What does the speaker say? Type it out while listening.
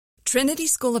Trinity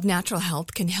School of Natural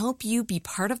Health can help you be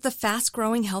part of the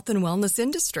fast-growing health and wellness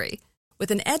industry.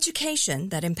 With an education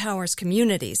that empowers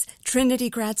communities, Trinity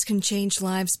grads can change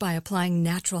lives by applying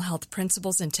natural health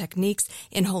principles and techniques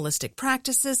in holistic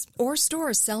practices or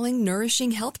stores selling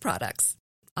nourishing health products.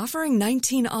 Offering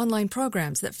 19 online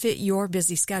programs that fit your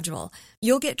busy schedule,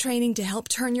 you'll get training to help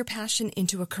turn your passion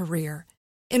into a career.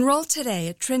 Enroll today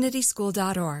at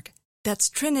trinityschool.org. That's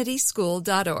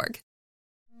trinityschool.org.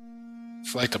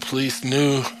 It's like the police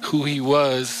knew who he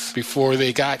was before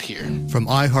they got here. From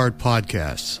iHeart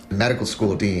Podcasts. The medical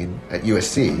school dean at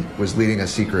USC was leading a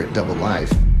secret double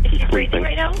life. He's breathing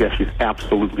right now? Yes, he's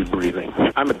absolutely breathing.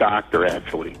 I'm a doctor,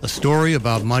 actually. A story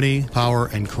about money, power,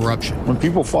 and corruption. When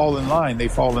people fall in line, they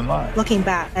fall in line. Looking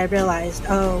back, I realized,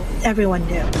 everyone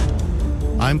knew.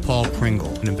 I'm Paul Pringle,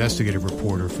 an investigative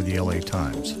reporter for the LA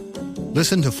Times.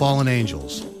 Listen to Fallen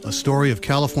Angels, a story of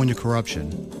California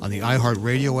corruption on the iHeart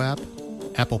Radio app,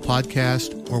 Apple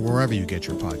Podcast, or wherever you get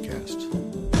your podcasts.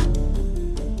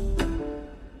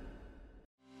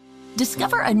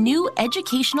 Discover a new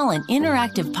educational and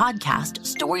interactive podcast,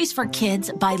 Stories for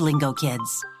Kids by Lingo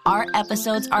Kids. Our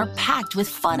episodes are packed with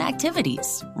fun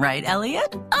activities. Right,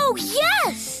 Elliot? Oh,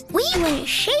 yes! We went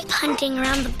shape hunting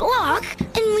around the block,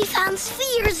 and we found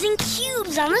spheres and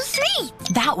cubes on the street.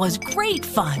 That was great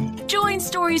fun. Join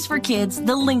Stories for Kids,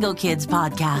 the Lingo Kids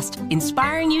podcast,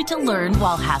 inspiring you to learn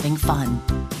while having fun.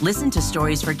 Listen to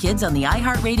Stories for Kids on the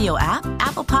iHeartRadio app,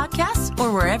 Apple Podcasts,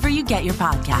 or wherever you get your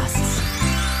podcasts.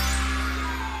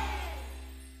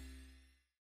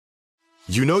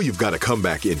 You know you've got a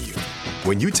comeback in you.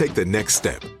 When you take the next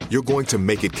step, you're going to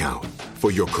make it count.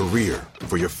 For your career,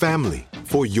 for your family,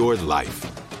 for your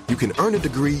life. You can earn a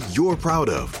degree you're proud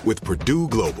of with Purdue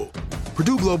Global.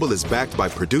 Purdue Global is backed by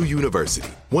Purdue University,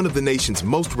 one of the nation's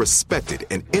most respected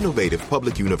and innovative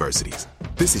public universities.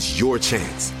 This is your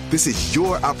chance. This is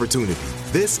your opportunity.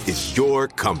 This is your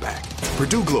comeback.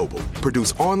 Purdue Global,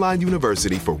 Purdue's online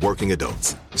university for working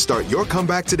adults. Start your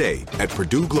comeback today at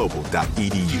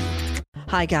purdueglobal.edu.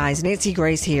 Hi guys, Nancy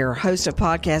Grace here, host of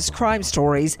podcast Crime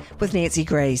Stories with Nancy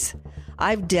Grace.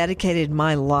 I've dedicated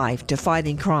my life to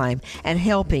fighting crime and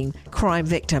helping crime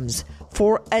victims.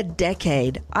 For a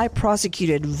decade, I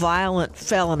prosecuted violent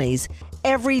felonies.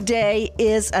 Every day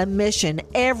is a mission.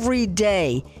 Every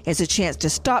day is a chance to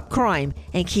stop crime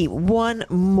and keep one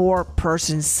more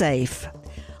person safe.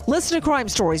 Listen to Crime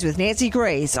Stories with Nancy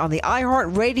Grace on the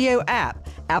iHeartRadio app,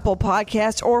 Apple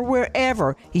Podcasts, or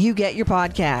wherever you get your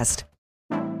podcast.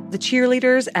 The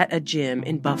cheerleaders at a gym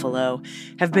in Buffalo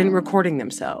have been recording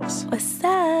themselves. What's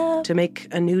up? To make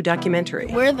a new documentary.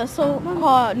 We're the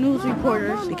so-called news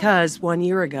reporters. Because 1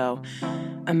 year ago,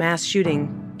 a mass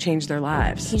shooting changed their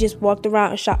lives. He just walked around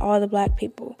and shot all the black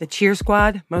people. The cheer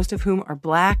squad, most of whom are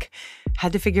black,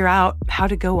 had to figure out how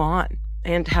to go on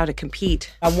and how to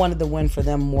compete. I wanted to win for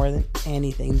them more than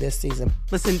anything this season.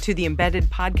 Listen to the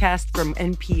Embedded podcast from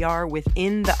NPR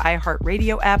within the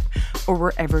iHeartRadio app or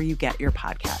wherever you get your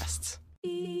podcasts.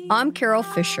 I'm Carol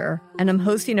Fisher, and I'm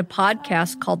hosting a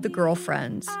podcast called The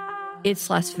Girlfriends. It's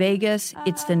Las Vegas,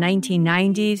 it's the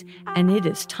 1990s, and it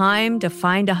is time to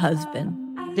find a husband.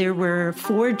 There were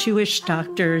 4 Jewish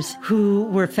doctors who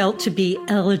were felt to be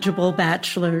eligible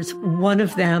bachelors. One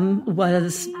of them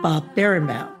was Bob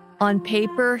Berenbaum. On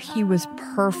paper, he was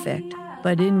perfect,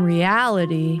 but in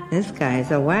reality... This guy's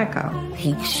a wacko.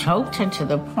 He choked her to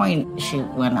the point she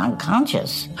went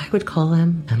unconscious. I would call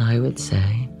him and I would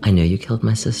say, I know you killed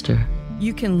my sister.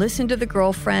 You can listen to The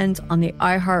Girlfriends on the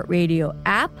iHeartRadio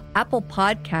app, Apple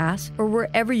Podcasts, or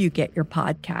wherever you get your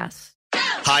podcasts.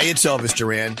 Hi, it's Elvis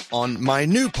Duran on my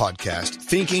new podcast,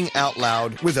 Thinking Out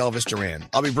Loud with Elvis Duran.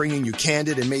 I'll be bringing you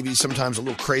candid and maybe sometimes a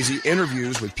little crazy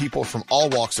interviews with people from all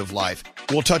walks of life.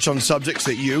 We'll touch on subjects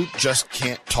that you just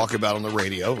can't talk about on the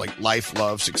radio, like life,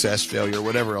 love, success, failure,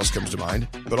 whatever else comes to mind,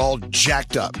 but all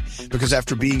jacked up. Because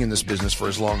after being in this business for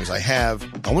as long as I have,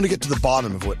 I want to get to the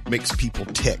bottom of what makes people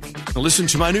tick. Now listen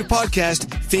to my new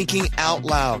podcast, Thinking Out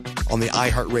Loud, on the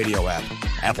iHeartRadio app,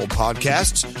 Apple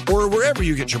Podcasts, or wherever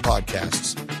you get your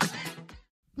podcasts.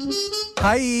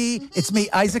 Hi, it's me,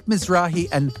 Isaac Mizrahi,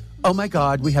 and oh my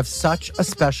God, we have such a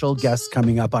special guest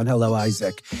coming up on Hello,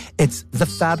 Isaac. It's the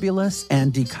fabulous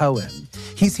Andy Cohen.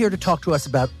 He's here to talk to us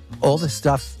about all the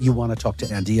stuff you want to talk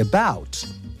to Andy about.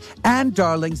 And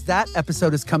darlings, that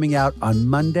episode is coming out on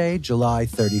Monday, July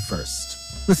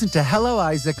 31st. Listen to Hello,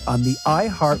 Isaac on the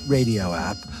iHeartRadio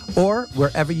app or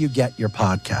wherever you get your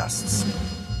podcasts.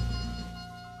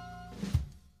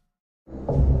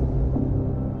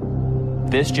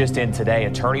 This just in today,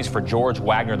 attorneys for George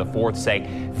Wagner IV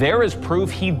say there is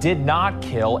proof he did not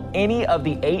kill any of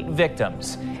the 8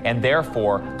 victims and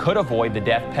therefore could avoid the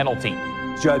death penalty.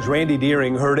 Judge Randy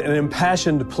Deering heard an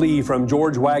impassioned plea from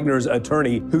George Wagner's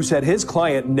attorney, who said his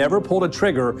client never pulled a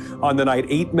trigger on the night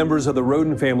 8 members of the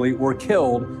Roden family were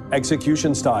killed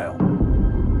execution style.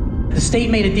 The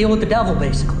state made a deal with the devil,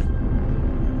 basically.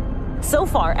 So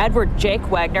far, Edward Jake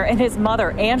Wagner and his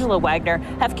mother, Angela Wagner,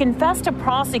 have confessed to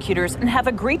prosecutors and have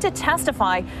agreed to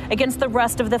testify against the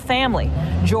rest of the family.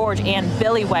 George and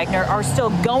Billy Wagner are still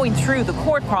going through the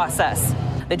court process.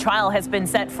 The trial has been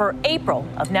set for April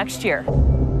of next year.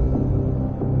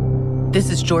 This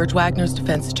is George Wagner's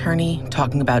defense attorney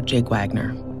talking about Jake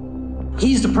Wagner.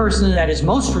 He's the person that is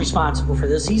most responsible for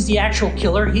this. He's the actual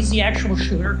killer. He's the actual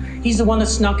shooter. He's the one that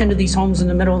snuck into these homes in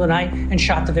the middle of the night and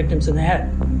shot the victims in the head.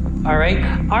 All right?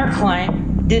 Our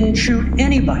client didn't shoot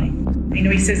anybody. You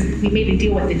know, he says we made a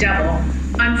deal with the devil.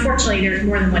 Unfortunately, there's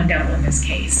more than one devil in this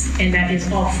case, and that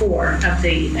is all 4 of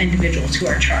the individuals who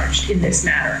are charged in this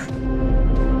matter.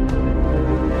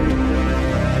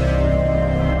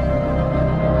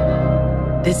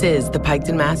 This is The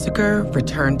Piketon Massacre,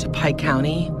 Return to Pike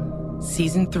County,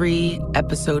 Season 3,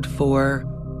 Episode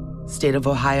 4, State of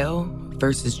Ohio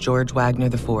versus George Wagner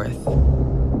IV.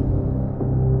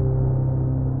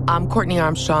 I'm Courtney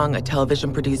Armstrong, a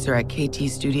television producer at KT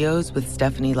Studios with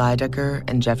Stephanie Leidecker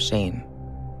and Jeff Shane.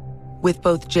 With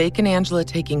both Jake and Angela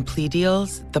taking plea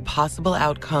deals, the possible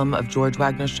outcome of George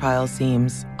Wagner's trial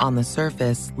seems, on the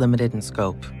surface, limited in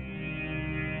scope.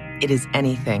 It is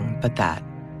anything but that.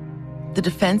 The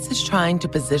defense is trying to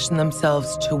position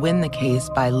themselves to win the case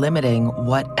by limiting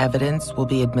what evidence will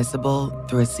be admissible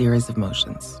through a series of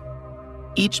motions.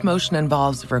 Each motion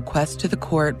involves a request to the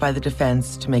court by the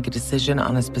defense to make a decision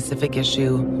on a specific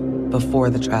issue before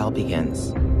the trial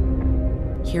begins.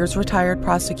 Here's retired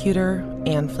prosecutor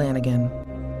Ann Flanagan.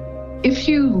 If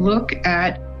you look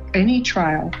at any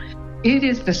trial, it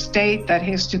is the state that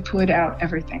has to put out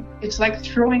everything. It's like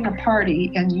throwing a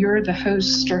party and you're the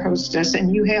host or hostess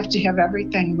and you have to have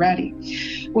everything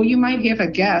ready. Well, you might have a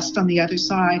guest on the other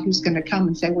side who's going to come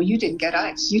and say, well, you didn't get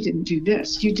ice, you didn't do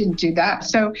this, you didn't do that.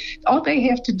 So all they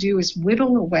have to do is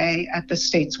whittle away at the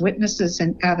state's witnesses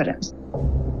and evidence.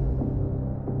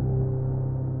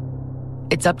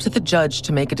 It's up to the judge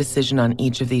to make a decision on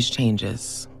each of these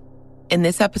changes. In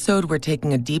this episode, we're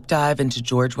taking a deep dive into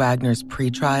George Wagner's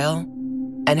pretrial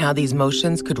and how these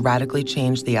motions could radically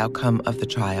change the outcome of the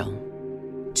trial.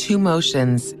 2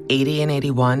 motions, 80 and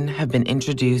 81, have been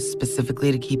introduced specifically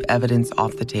to keep evidence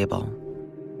off the table.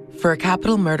 For a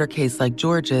capital murder case like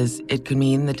George's, it could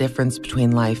mean the difference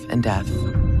between life and death.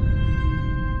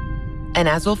 And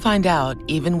as we'll find out,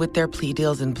 even with their plea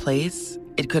deals in place,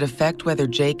 it could affect whether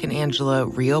Jake and Angela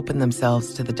reopen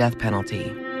themselves to the death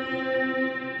penalty.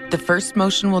 The first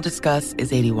motion we'll discuss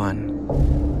is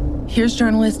 81. Here's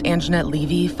journalist Anjanette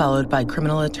Levy, followed by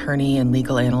criminal attorney and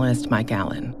legal analyst Mike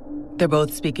Allen. They're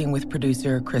both speaking with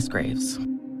producer Chris Graves.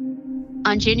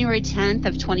 On January 10th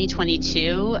of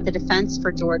 2022, the defense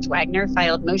for George Wagner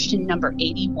filed motion number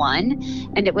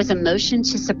 81, and it was a motion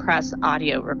to suppress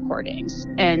audio recordings.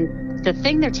 And the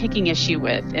thing they're taking issue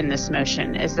with in this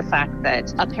motion is the fact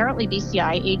that apparently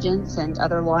BCI agents and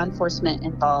other law enforcement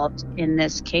involved in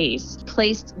this case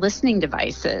placed listening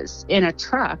devices in a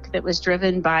truck that was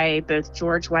driven by both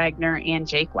George Wagner and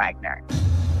Jake Wagner.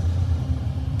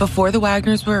 Before the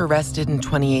Wagners were arrested in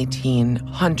 2018,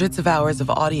 hundreds of hours of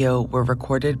audio were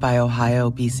recorded by Ohio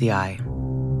BCI.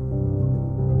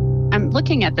 I'm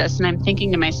looking at this and I'm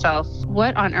thinking to myself,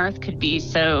 what on earth could be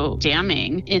so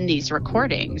damning in these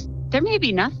recordings? There may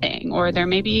be nothing, or there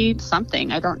may be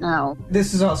something, I don't know.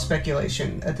 This is all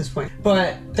speculation at this point,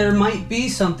 but there might be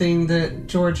something that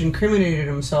George incriminated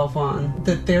himself on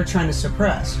that they're trying to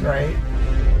suppress, right?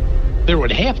 There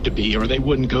would have to be, or they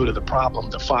wouldn't go to the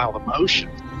problem to file the motion.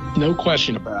 No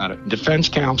question about it. Defense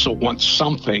counsel wants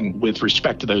something with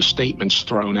respect to those statements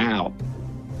thrown out.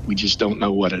 We just don't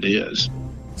know what it is.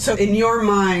 So in your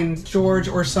mind, George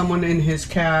or someone in his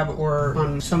cab or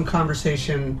on some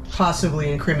conversation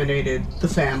possibly incriminated the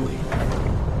family?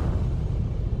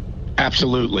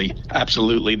 Absolutely.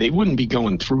 Absolutely. They wouldn't be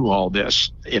going through all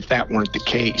this if that weren't the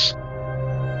case.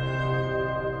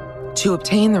 To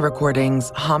obtain the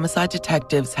recordings, homicide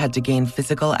detectives had to gain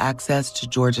physical access to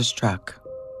George's truck.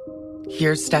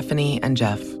 Here's Stephanie and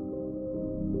Jeff.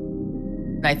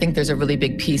 I think there's a really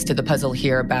big piece to the puzzle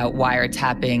here about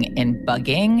wiretapping and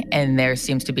bugging, and there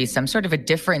seems to be some sort of a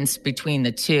difference between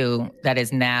the two that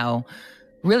is now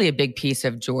really a big piece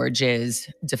of George's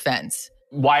defense.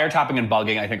 Wiretapping and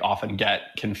bugging, I think, often get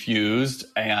confused,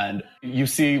 and you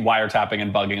see wiretapping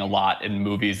and bugging a lot in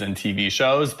movies and TV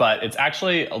shows, but it's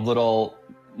actually a little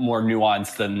more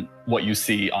nuanced than what you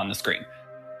see on the screen.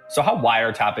 So how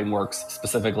wiretapping works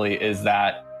specifically is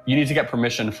that you need to get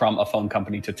permission from a phone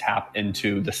company to tap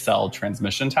into the cell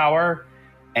transmission tower.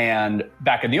 And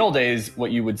back in the old days,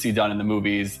 what you would see done in the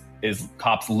movies is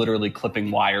cops literally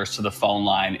clipping wires to the phone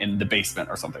line in the basement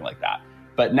or something like that.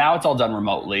 But now it's all done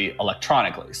remotely,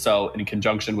 electronically. So in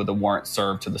conjunction with a warrant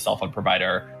served to the cell phone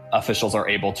provider, officials are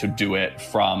able to do it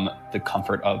from the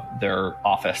comfort of their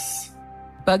office.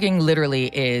 Bugging literally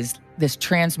is this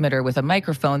transmitter with a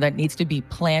microphone that needs to be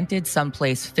planted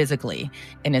someplace physically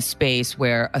in a space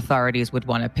where authorities would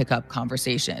want to pick up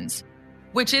conversations.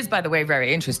 Which is, by the way,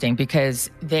 very interesting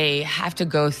because they have to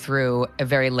go through a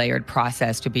very layered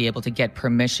process to be able to get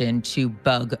permission to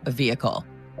bug a vehicle.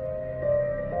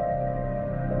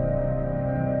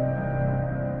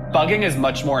 Bugging is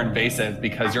much more invasive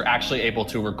because you're actually able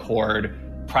to record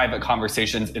private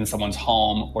conversations in someone's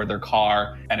home or their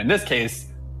car. And in this case,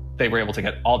 they were able to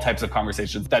get all types of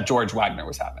conversations that George Wagner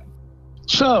was having.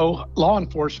 So law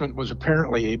enforcement was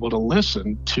apparently able to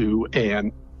listen to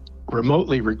and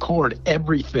remotely record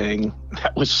everything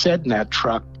that was said in that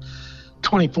truck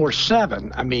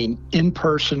 24/7. I mean,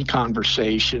 in-person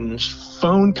conversations,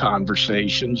 phone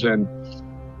conversations, and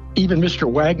even Mr.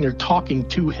 Wagner talking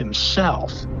to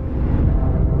himself.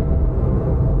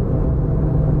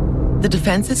 The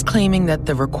defense is claiming that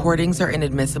the recordings are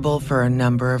inadmissible for a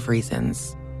number of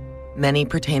reasons, many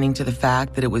pertaining to the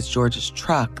fact that it was George's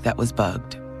truck that was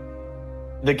bugged.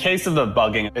 The case of the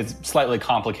bugging is slightly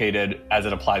complicated as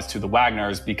it applies to the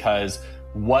Wagners because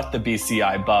what the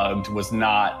BCI bugged was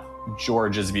not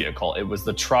George's vehicle. It was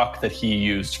the truck that he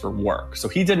used for work. So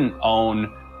he didn't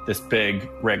own this big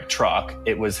rig truck.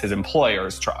 It was his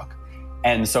employer's truck.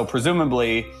 And so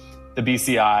presumably the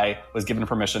BCI was given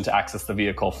permission to access the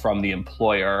vehicle from the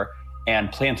employer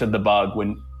and planted the bug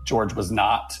when George was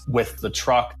not with the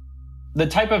truck. The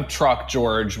type of truck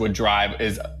George would drive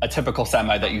is a typical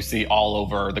semi that you see all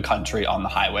over the country on the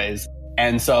highways.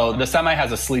 And so the semi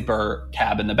has a sleeper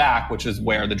cab in the back, which is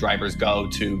where the drivers go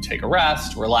to take a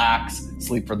rest, relax,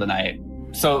 sleep for the night.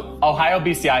 So Ohio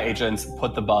BCI agents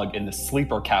put the bug in the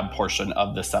sleeper cab portion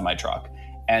of the semi-truck.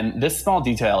 And this small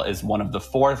detail is one of the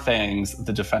 4 things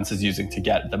the defense is using to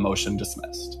get the motion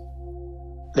dismissed.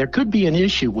 There could be an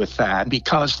issue with that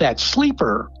because that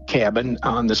sleeper cabin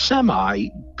on the semi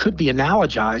could be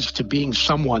analogized to being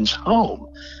someone's home.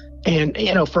 And,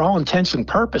 for all intents and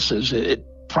purposes, it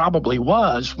probably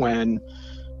was when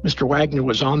Mr. Wagner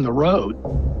was on the road.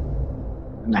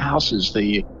 And the house is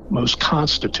the most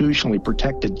constitutionally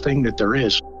protected thing that there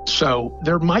is. So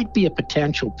there might be a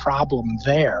potential problem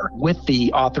there with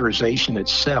the authorization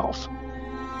itself.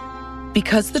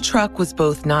 Because the truck was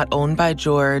both not owned by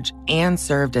George and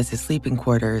served as his sleeping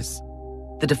quarters,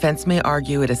 the defense may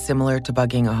argue it is similar to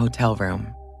bugging a hotel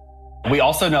room. We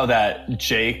also know that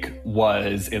Jake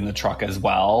was in the truck as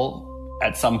well.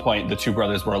 At some point, the 2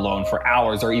 brothers were alone for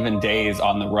hours or even days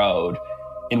on the road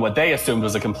in what they assumed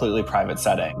was a completely private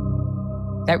setting.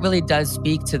 That really does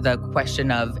speak to the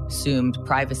question of assumed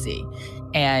privacy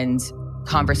and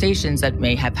conversations that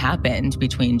may have happened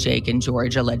between Jake and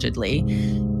George, allegedly.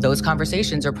 Those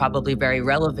conversations are probably very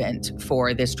relevant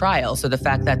for this trial. So the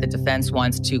fact that the defense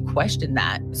wants to question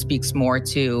that speaks more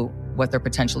to what they're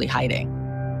potentially hiding.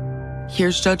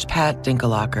 Here's Judge Pat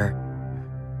Dinkelacker.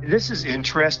 This is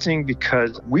interesting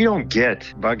because we don't get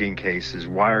bugging cases,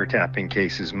 wiretapping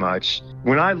cases much.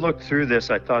 When I looked through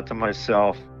this, I thought to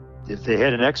myself, if they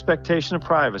had an expectation of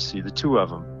privacy, the 2 of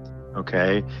them,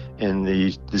 okay, and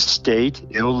the state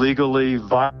illegally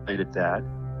violated that,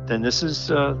 then this is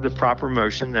the proper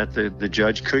motion that the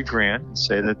judge could grant and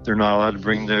say that they're not allowed to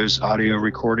bring those audio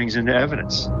recordings into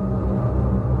evidence.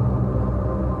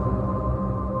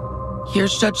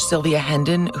 Here's Judge Sylvia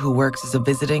Hendon, who works as a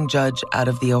visiting judge out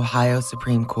of the Ohio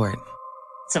Supreme Court.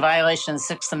 It's a violation of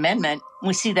the 6th Amendment.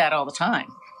 We see that all the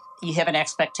time. You have an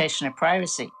expectation of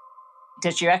privacy.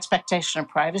 Does your expectation of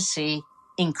privacy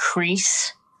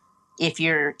increase if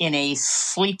you're in a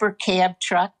sleeper cab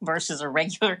truck versus a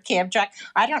regular cab truck?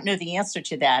 I don't know the answer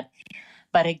to that.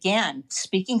 But again,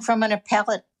 speaking from an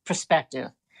appellate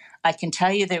perspective, I can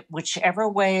tell you that whichever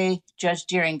way Judge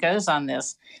Deering goes on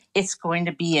this, it's going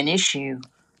to be an issue,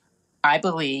 I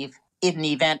believe, in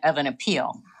the event of an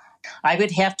appeal. I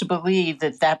would have to believe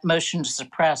that that motion to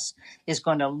suppress is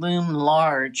going to loom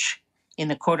large in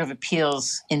the Court of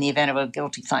Appeals in the event of a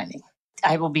guilty finding.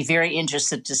 I will be very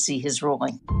interested to see his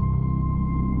ruling.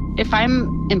 If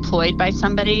I'm employed by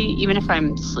somebody, even if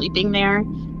I'm sleeping there,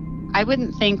 I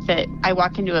wouldn't think that I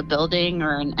walk into a building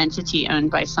or an entity owned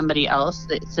by somebody else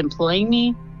that's employing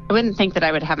me. I wouldn't think that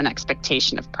I would have an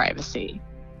expectation of privacy.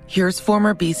 Here's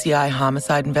former BCI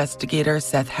homicide investigator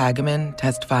Seth Hageman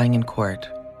testifying in court.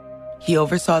 He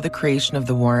oversaw the creation of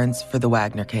the warrants for the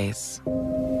Wagner case.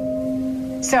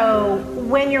 So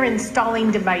when you're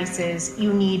installing devices,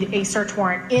 you need a search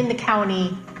warrant in the county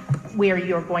where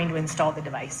you're going to install the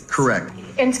devices. Correct.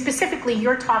 And specifically,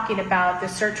 you're talking about the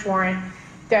search warrant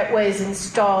that was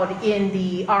installed in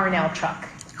the R&L truck.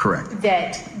 Correct.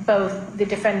 That both the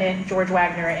defendant, George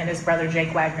Wagner, and his brother,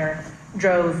 Jake Wagner,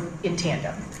 drove in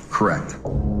tandem. Correct.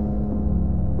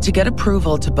 To get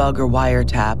approval to bug or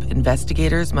wiretap,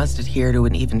 investigators must adhere to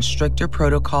an even stricter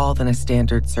protocol than a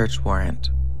standard search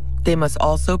warrant. They must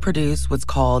also produce what's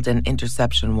called an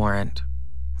interception warrant.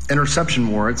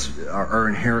 Interception warrants are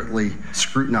inherently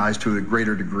scrutinized to a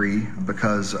greater degree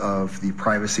because of the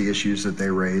privacy issues that they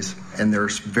raise. And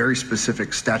there's very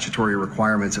specific statutory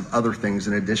requirements of other things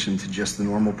in addition to just the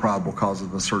normal probable cause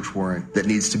of a search warrant that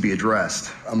needs to be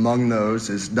addressed. Among those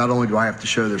is not only do I have to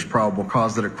show there's probable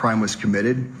cause that a crime was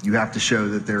committed, you have to show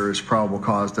that there is probable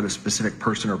cause that a specific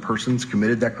person or persons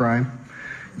committed that crime.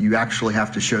 You actually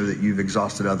have to show that you've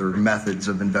exhausted other methods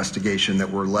of investigation that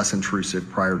were less intrusive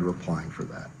prior to applying for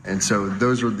that. And so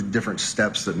those are the different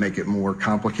steps that make it more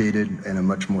complicated and a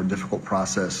much more difficult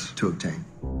process to obtain.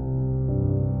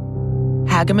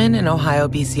 Hageman and Ohio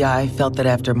BCI felt that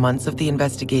after months of the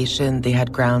investigation, they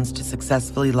had grounds to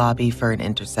successfully lobby for an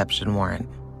interception warrant.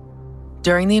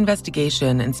 During the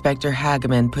investigation, Inspector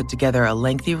Hageman put together a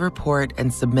lengthy report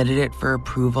and submitted it for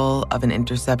approval of an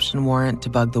interception warrant to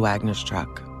bug the Wagner's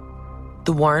truck.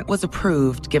 The warrant was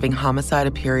approved, giving Homicide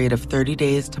a period of 30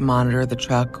 days to monitor the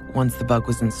truck once the bug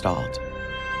was installed.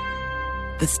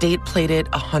 The state played it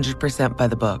 100% by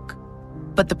the book.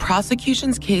 But the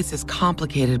prosecution's case is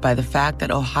complicated by the fact that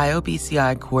Ohio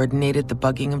BCI coordinated the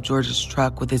bugging of George's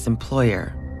truck with his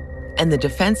employer. And the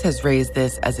defense has raised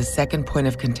this as a second point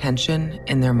of contention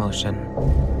in their motion.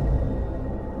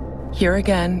 Here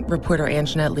again, reporter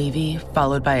Anjanette Levy,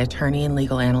 followed by attorney and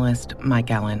legal analyst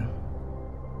Mike Allen.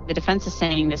 The defense is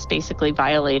saying this basically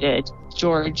violated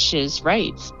George's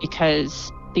rights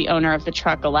because the owner of the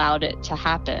truck allowed it to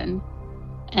happen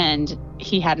and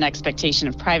he had an expectation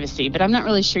of privacy. But I'm not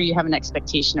really sure you have an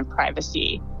expectation of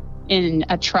privacy in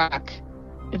a truck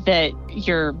that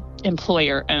your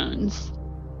employer owns.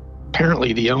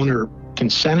 Apparently the owner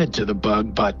consented to the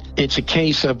bug, but it's a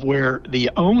case of where the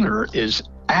owner is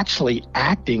actually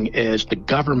acting as the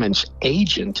government's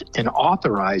agent and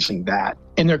authorizing that.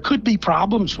 And there could be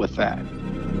problems with that.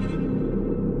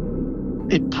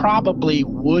 It probably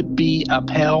would be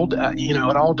upheld. It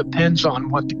all depends on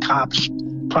what the cops'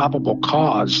 probable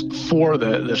cause for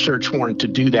the search warrant to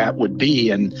do that would be.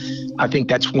 And I think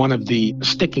that's one of the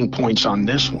sticking points on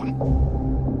this one.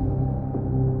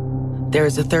 There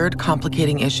is a third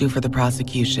complicating issue for the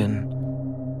prosecution.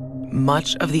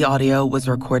 Much of the audio was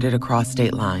recorded across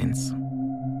state lines.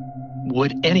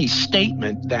 Would any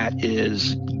statement that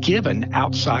is given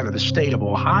outside of the state of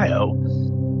Ohio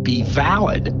be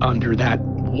valid under that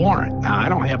warrant? Now, I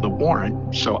don't have the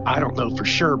warrant, so I don't know for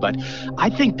sure, but I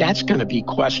think that's going to be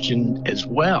questioned as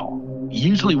well.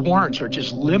 Usually warrants are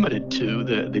just limited to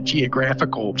the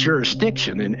geographical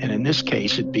jurisdiction, and in this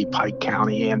case, it'd be Pike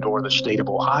County and or the state of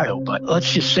Ohio. But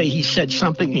let's just say he said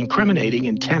something incriminating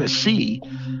in Tennessee.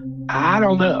 I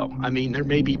don't know. I mean, there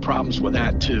may be problems with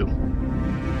that, too.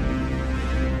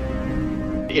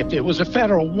 If it was a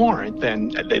federal warrant,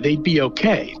 then they'd be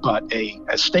okay. But a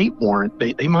state warrant,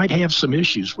 they might have some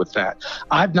issues with that.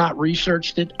 I've not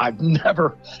researched it. I've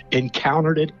never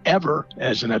encountered it ever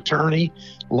as an attorney,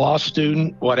 law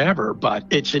student, whatever. But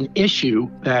it's an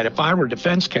issue that if I were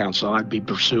defense counsel, I'd be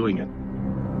pursuing it.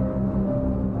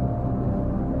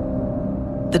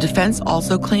 The defense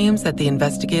also claims that the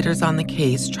investigators on the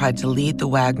case tried to lead the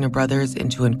Wagner brothers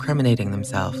into incriminating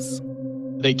themselves.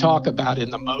 They talk about in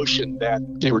the motion that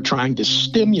they were trying to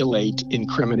stimulate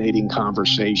incriminating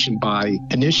conversation by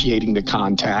initiating the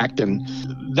contact, and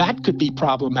that could be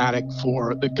problematic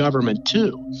for the government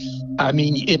too. I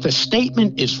mean, if a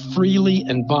statement is freely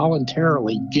and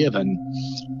voluntarily given,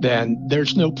 then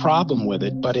there's no problem with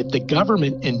it. But if the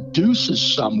government induces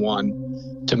someone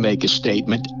to make a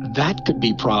statement, that could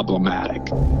be problematic.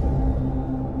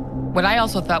 What I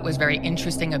also thought was very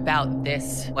interesting about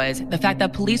this was the fact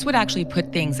that police would actually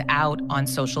put things out on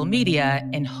social media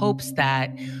in hopes that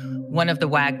one of the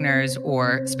Wagners,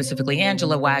 or specifically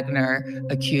Angela Wagner,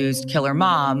 accused killer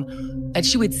mom, that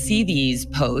she would see these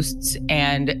posts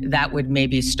and that would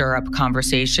maybe stir up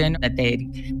conversation that they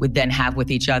would then have with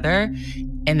each other.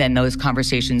 And then those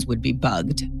conversations would be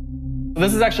bugged.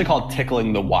 This is actually called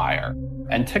tickling the wire.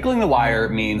 And tickling the wire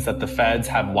means that the feds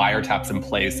have wiretaps in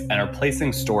place and are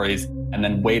placing stories and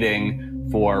then waiting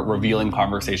for revealing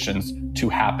conversations to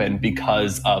happen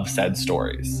because of said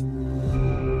stories.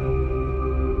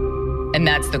 And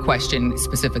that's the question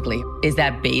specifically. Is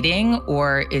that baiting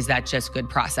or is that just good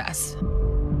process?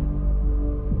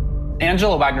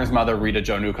 Angela Wagner's mother, Rita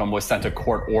Jo Newcomb, was sent a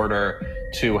court order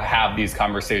to have these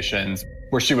conversations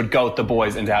where she would goat the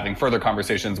boys into having further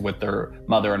conversations with their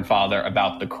mother and father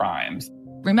about the crimes.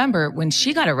 Remember, when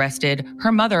she got arrested,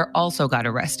 her mother also got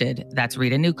arrested. That's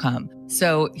Rita Newcomb.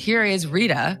 So here is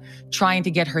Rita trying to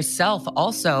get herself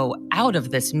also out of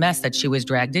this mess that she was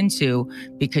dragged into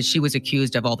because she was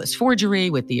accused of all this forgery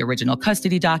with the original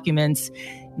custody documents.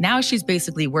 Now she's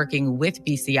basically working with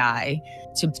BCI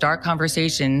to start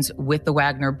conversations with the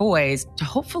Wagner boys to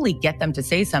hopefully get them to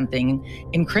say something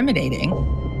incriminating.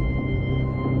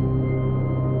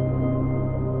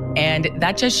 And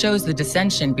that just shows the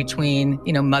dissension between,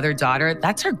 mother-daughter.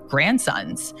 That's her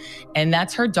grandsons. And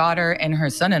that's her daughter and her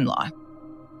son-in-law.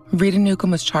 Rita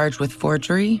Newcomb was charged with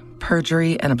forgery,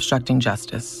 perjury, and obstructing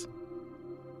justice.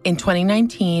 In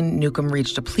 2019, Newcomb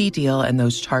reached a plea deal and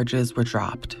those charges were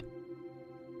dropped.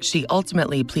 She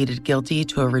ultimately pleaded guilty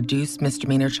to a reduced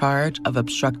misdemeanor charge of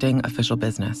obstructing official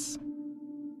business.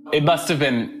 It must have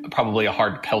been probably a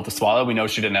hard pill to swallow. We know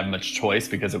she didn't have much choice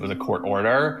because it was a court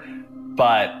order.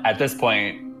 But at this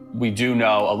point, we do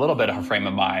know a little bit of her frame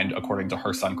of mind, according to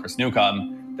her son, Chris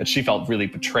Newcomb, that she felt really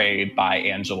betrayed by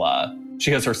Angela. She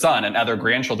has her son and other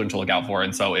grandchildren to look out for.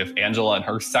 And so if Angela and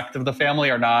her sect of the family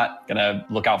are not going to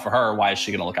look out for her, why is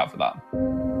she going to look out for them?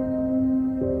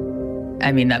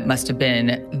 I mean, that must have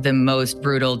been the most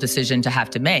brutal decision to have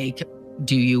to make.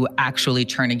 Do you actually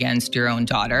turn against your own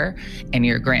daughter and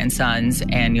your grandsons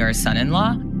and your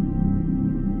son-in-law?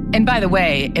 And by the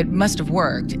way, it must have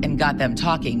worked and got them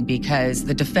talking because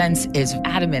the defense is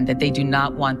adamant that they do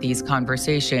not want these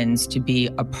conversations to be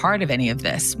a part of any of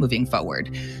this moving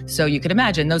forward. So you could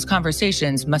imagine those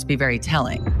conversations must be very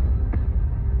telling.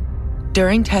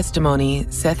 During testimony,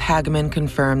 Seth Hageman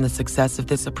confirmed the success of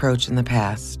this approach in the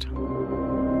past.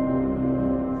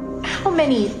 How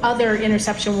many other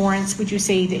interception warrants would you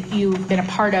say that you've been a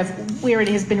part of where it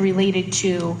has been related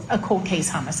to a cold case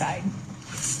homicide?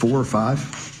 4 or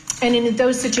 5. And in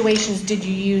those situations, did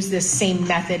you use this same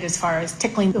method as far as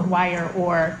tickling the wire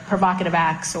or provocative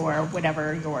acts or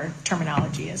whatever your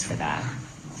terminology is for that?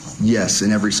 Yes,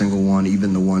 in every single one,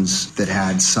 even the ones that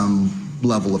had some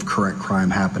level of current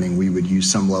crime happening, we would use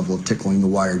some level of tickling the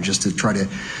wire just to try to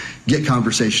get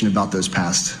conversation about those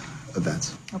past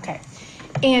events. Okay.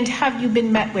 And have you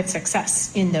been met with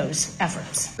success in those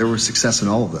efforts? There was success in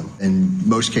all of them. In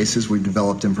most cases, we've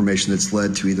developed information that's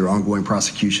led to either ongoing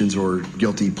prosecutions or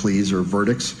guilty pleas or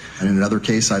verdicts. And in another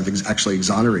case, I've actually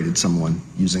exonerated someone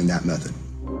using that method.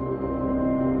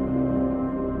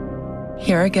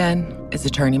 Here again is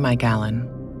attorney Mike Allen.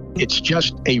 It's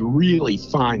just a really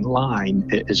fine line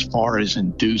as far as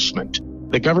inducement.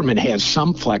 The government has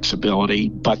some flexibility,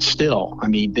 but still,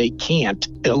 they can't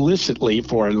illicitly,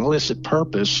 for an illicit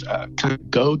purpose, kind of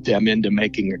goad them into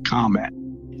making a comment.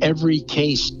 Every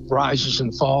case rises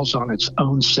and falls on its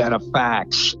own set of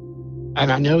facts.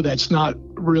 And I know that's not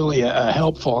really a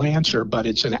helpful answer, but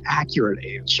it's an accurate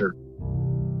answer.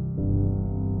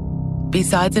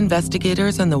 Besides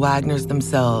investigators and the Wagners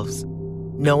themselves,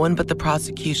 no one but the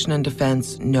prosecution and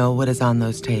defense know what is on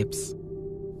those tapes.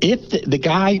 If the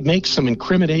guy makes some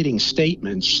incriminating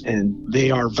statements and they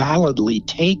are validly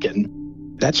taken,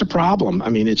 that's a problem.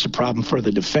 It's a problem for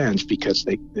the defense because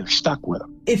they're stuck with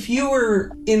them. If you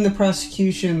were in the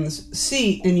prosecution's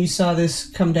seat and you saw this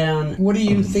come down, what are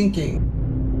you thinking?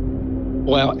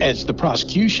 Well, as the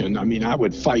prosecution, I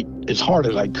would fight as hard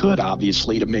as I could,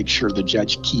 obviously, to make sure the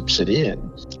judge keeps it in.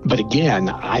 But again,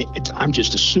 I'm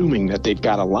just assuming that they've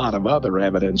got a lot of other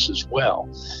evidence as well.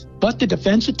 But the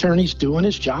defense attorney's doing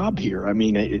his job here.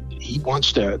 He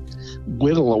wants to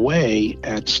whittle away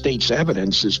at state's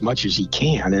evidence as much as he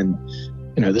can.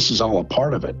 And, this is all a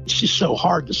part of it. It's just so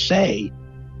hard to say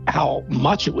how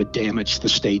much it would damage the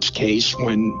state's case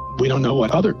when we don't know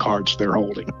what other cards they're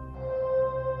holding.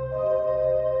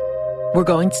 We're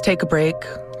going to take a break.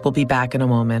 We'll be back in a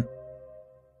moment.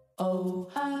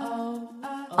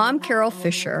 I'm Carol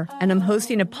Fisher, and I'm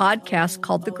hosting a podcast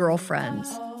called The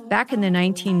Girlfriends. Back in the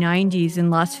 1990s in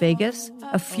Las Vegas,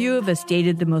 a few of us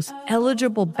dated the most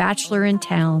eligible bachelor in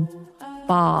town,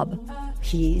 Bob.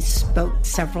 He spoke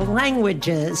several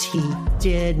languages. He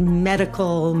did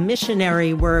medical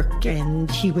missionary work,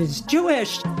 and he was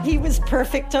Jewish. He was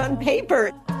perfect on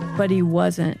paper. But he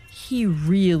wasn't. He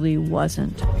really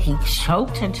wasn't. He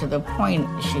choked her to the point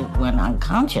she went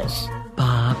unconscious.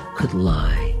 Bob could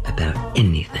lie about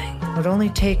anything. It only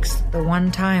takes the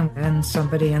one time and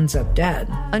somebody ends up dead.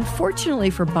 Unfortunately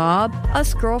for Bob,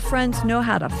 us girlfriends know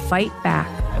how to fight back.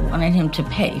 wanted him to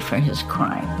pay for his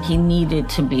crime. He needed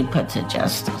to be put to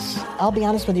justice. I'll be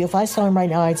honest with you, if I saw him right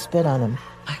now, I'd spit on him.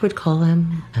 I would call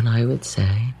him and I would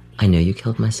say, I know you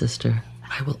killed my sister.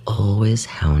 I will always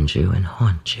hound you and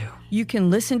haunt you. You can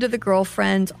listen to The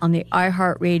Girlfriends on the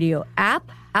iHeartRadio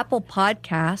app, Apple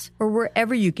Podcasts, or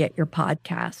wherever you get your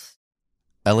podcasts.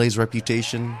 LA's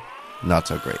reputation, not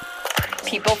so great.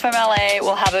 People from LA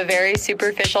will have a very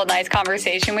superficial, nice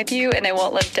conversation with you, and they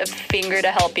won't lift a finger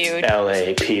to help you.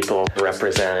 LA people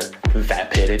represent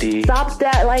vapidity. Stop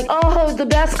that, like, oh, the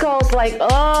best calls, like,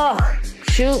 oh,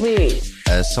 shoot me.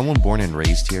 As someone born and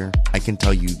raised here, I can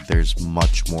tell you there's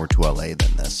much more to LA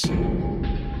than this.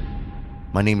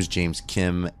 My name is James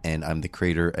Kim, and I'm the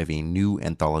creator of a new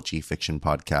anthology fiction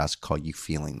podcast called You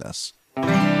Feeling This.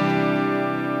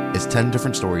 It's 10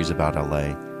 different stories about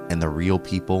LA and the real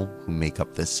people who make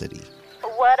up this city.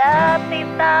 What up,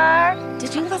 C-Star?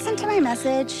 Did you listen to my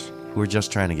message? Who are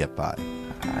just trying to get by.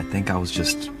 I think I was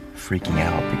just freaking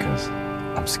out because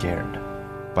I'm scared.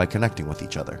 By connecting with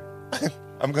each other.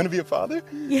 I'm going to be a father?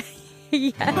 Yes.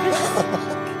 You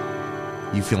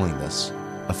Feeling This,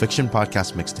 a fiction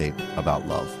podcast mixtape about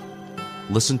love.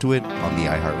 Listen to it on the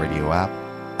iHeartRadio app,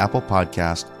 Apple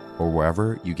Podcast, or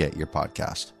wherever you get your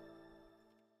podcast.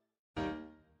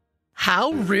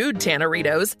 How Rude,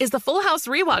 Tanneritos, is the Full House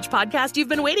Rewatch podcast you've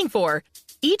been waiting for.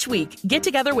 Each week, get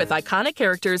together with iconic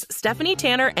characters Stephanie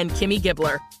Tanner and Kimmy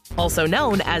Gibbler, also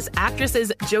known as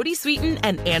actresses Jodie Sweetin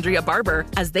and Andrea Barber,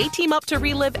 as they team up to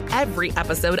relive every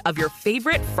episode of your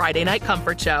favorite Friday night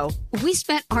comfort show. We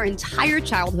spent our entire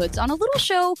childhoods on a little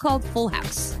show called Full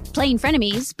House, playing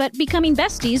frenemies, but becoming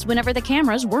besties whenever the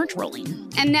cameras weren't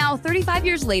rolling. And now, 35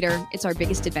 years later, it's our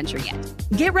biggest adventure yet.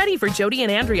 Get ready for Jodie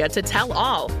and Andrea to tell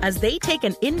all as they take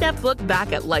an in-depth look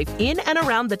back at life in and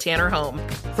around the Tanner home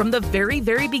from the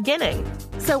very beginning.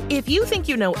 So if you think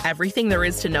you know everything there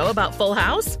is to know about Full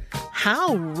House,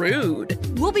 how rude.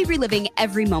 We'll be reliving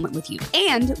every moment with you,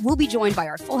 and we'll be joined by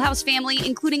our Full House family,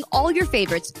 including all your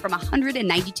favorites from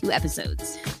 192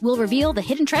 episodes. We'll reveal the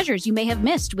hidden treasures you may have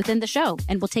missed within the show,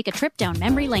 and we'll take a trip down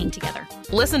memory lane together.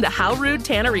 Listen to How Rude,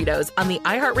 Tanneritos on the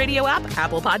iHeartRadio app,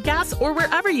 Apple Podcasts, or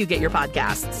wherever you get your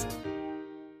podcasts.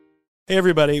 Hey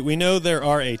everybody, we know there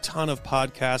are a ton of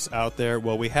podcasts out there.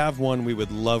 Well, we have one we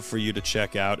would love for you to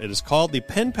check out. It is called the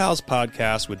Pen Pals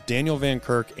Podcast with Daniel Van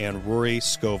Kirk and Rory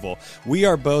Scovel. We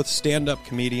are both stand-up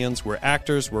comedians, we're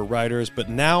actors, we're writers, but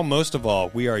now, most of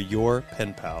all, we are your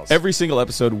pen pals. Every single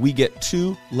episode, we get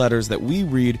 2 letters that we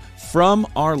read from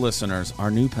our listeners, our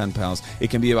new pen pals. It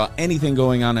can be about anything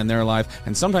going on in their life,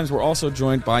 and sometimes we're also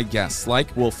joined by guests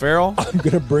like Will Ferrell. I'm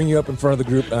going to bring you up in front of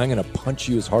the group, and I'm going to punch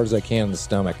you as hard as I can in the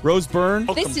stomach. Rose Byrne.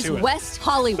 This is West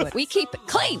Hollywood. We keep it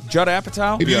clean. Judd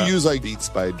Apatow. If you use like Beats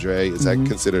by Dre, is that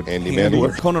considered handyman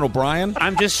work? Conan O'Brien.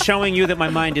 I'm just showing you that my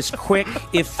mind is quick,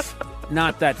 if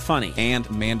not that funny. And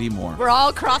Mandy Moore. We're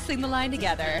all crossing the line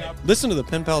together. Listen to the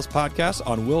Pen Pals Podcast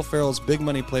on Will Ferrell's Big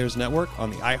Money Players Network, on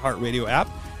the iHeartRadio app,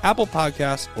 Apple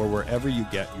Podcasts, or wherever you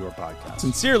get your podcasts.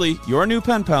 Sincerely, your new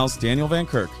pen pals, Daniel Van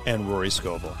Kirk and Rory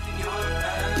Scovel.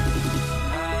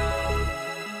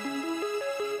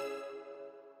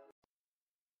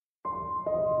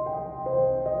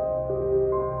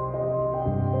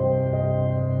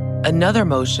 Another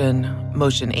motion,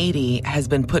 Motion 80, has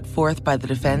been put forth by the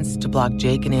defense to block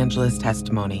Jake and Angela's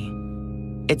testimony.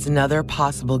 It's another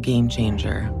possible game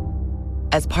changer.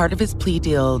 As part of his plea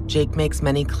deal, Jake makes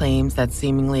many claims that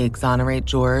seemingly exonerate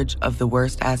George of the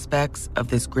worst aspects of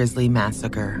this grisly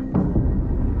massacre.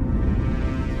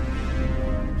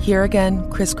 Here again,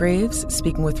 Chris Graves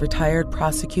speaking with retired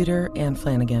prosecutor Ann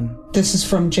Flanagan. This is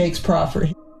from Jake's proffer.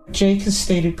 Jake has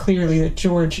stated clearly that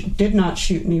George did not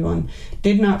shoot anyone,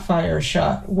 did not fire a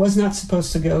shot, was not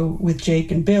supposed to go with Jake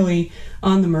and Billy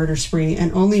on the murder spree,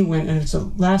 and only went at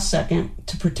the last second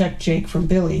to protect Jake from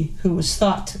Billy, who was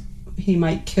thought he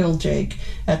might kill Jake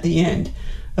at the end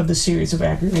of the series of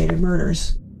aggravated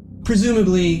murders,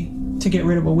 presumably to get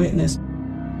rid of a witness.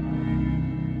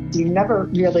 You never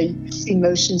really see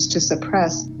motions to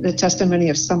suppress the testimony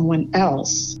of someone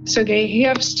else. So they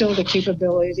have still the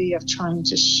capability of trying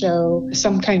to show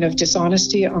some kind of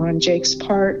dishonesty on Jake's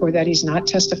part, or that he's not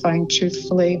testifying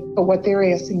truthfully. But what they're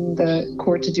asking the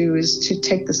court to do is to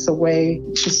take this away,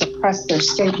 to suppress their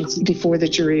statements before the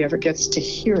jury ever gets to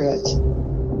hear it.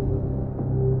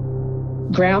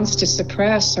 Grounds to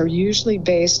suppress are usually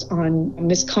based on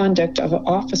misconduct of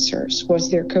officers. Was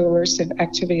there coercive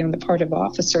activity on the part of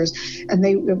officers? And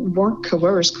they weren't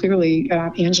coerced. Clearly,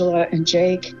 Angela and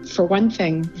Jake, for one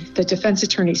thing, the defense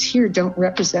attorneys here don't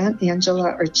represent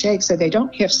Angela or Jake, so they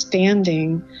don't have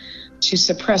standing to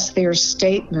suppress their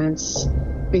statements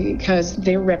because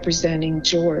they're representing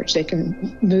George. They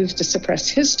can move to suppress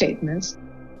his statements,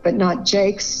 but not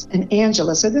Jake's and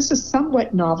Angela. So this is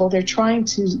somewhat novel. They're trying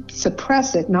to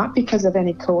suppress it, not because of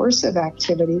any coercive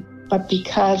activity, but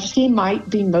because he might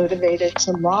be motivated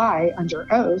to lie under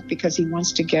oath because he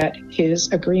wants to get his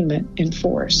agreement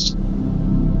enforced.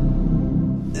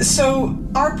 So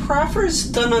are proffers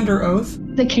done under oath?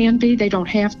 They can be. They don't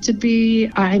have to be.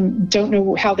 I don't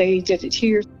know how they did it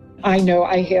here. I know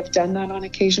I have done that on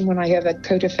occasion when I have a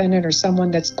co-defendant or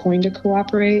someone that's going to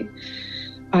cooperate.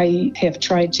 I have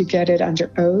tried to get it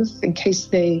under oath in case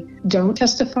they don't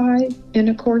testify in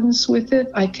accordance with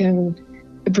it. I can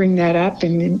bring that up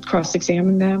and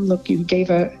cross-examine them. Look, you gave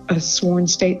a sworn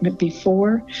statement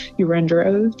before. You were under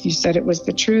oath. You said it was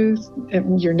the truth.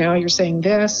 And you're saying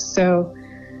this. So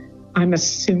I'm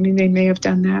assuming they may have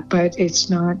done that, but it's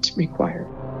not required.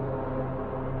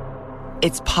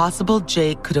 It's possible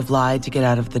Jake could have lied to get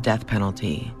out of the death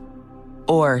penalty,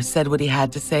 or said what he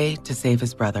had to say to save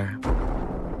his brother.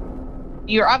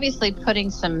 You're obviously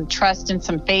putting some trust and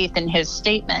some faith in his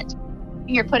statement.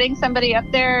 You're putting somebody up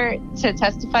there to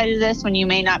testify to this when you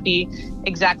may not be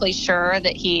exactly sure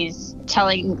that he's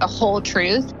telling a whole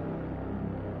truth.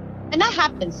 And that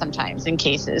happens sometimes in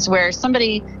cases where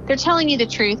they're telling you the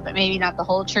truth, but maybe not the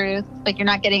whole truth. Like you're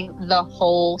not getting the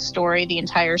whole story, the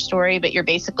entire story, but you're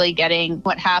basically getting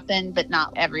what happened, but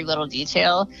not every little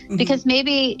detail. Mm-hmm. Because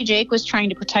maybe Jake was trying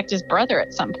to protect his brother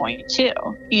at some point too.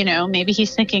 Maybe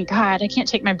he's thinking, God, I can't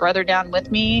take my brother down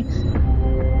with me.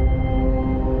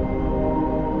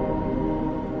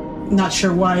 Not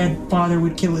sure why a father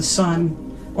would kill his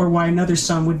son or why another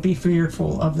son would be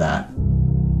fearful of that.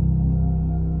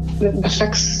 That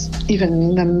affects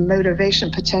even the motivation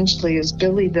potentially. Is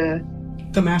Billy the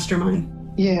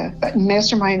mastermind? Yeah,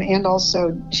 mastermind, and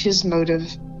also his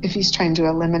motive if he's trying to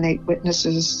eliminate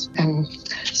witnesses. And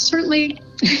certainly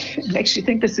it makes you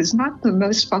think this is not the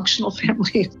most functional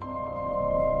family.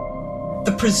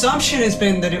 The presumption has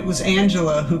been that it was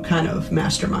Angela who kind of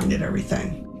masterminded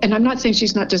everything. And I'm not saying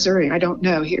she's not deserving. I don't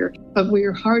know here. But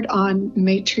we're hard on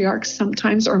matriarchs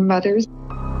sometimes, or mothers.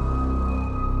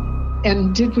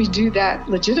 And did we do that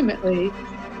legitimately?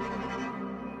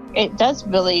 It does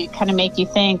really kind of make you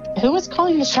think, who was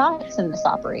calling the shots in this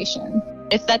operation?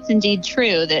 If that's indeed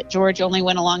true, that George only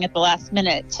went along at the last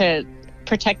minute to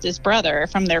protect his brother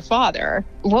from their father,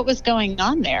 what was going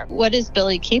on there? What is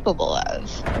Billy capable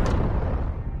of?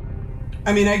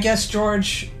 I mean, I guess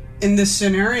George, in this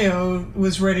scenario,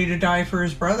 was ready to die for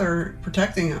his brother,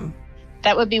 protecting him.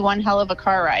 That would be one hell of a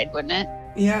car ride, wouldn't it?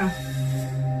 Yeah.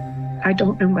 I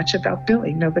don't know much about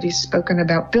Billy. Nobody's spoken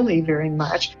about Billy very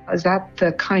much. Is that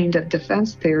the kind of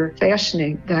defense they're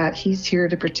fashioning, that he's here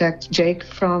to protect Jake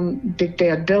from Big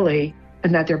Bad Billy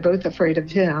and that they're both afraid of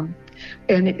him?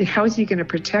 And how is he going to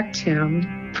protect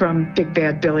him from Big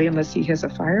Bad Billy unless he has a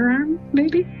firearm,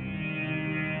 maybe?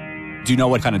 Do you know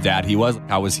what kind of dad he was?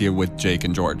 How was he with Jake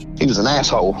and George? He was an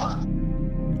asshole.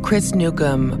 Chris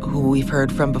Newcomb, who we've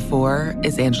heard from before,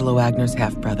 is Angela Wagner's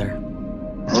half-brother.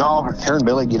 No, her and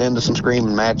Billy get into some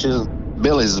screaming matches.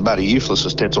 Billy's about as useless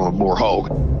as tits on a boar hog.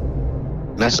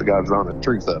 And that's the God's honest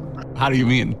truth of it. How do you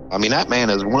mean? I mean, that man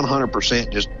is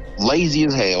 100% just lazy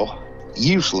as hell,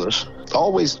 useless,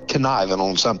 always conniving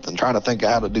on something, trying to think of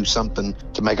how to do something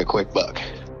to make a quick buck.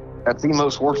 That's the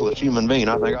most worthless human being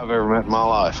I think I've ever met in my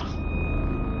life.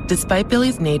 Despite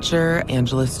Billy's nature,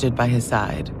 Angela stood by his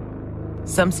side.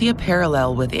 Some see a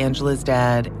parallel with Angela's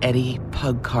dad, Eddie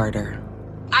Pug Carter.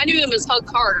 I knew him as Hug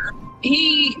Carter.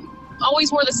 He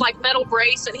always wore this metal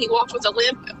brace and he walked with a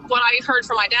limp. What I heard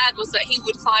from my dad was that he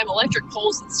would climb electric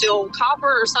poles and steal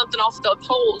copper or something off the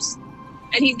poles.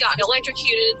 And he'd gotten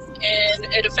electrocuted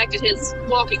and it affected his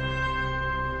walking.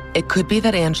 It could be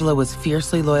that Angela was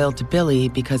fiercely loyal to Billy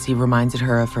because he reminded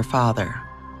her of her father.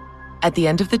 At the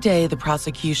end of the day, the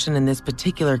prosecution in this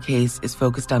particular case is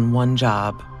focused on one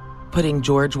job: putting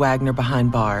George Wagner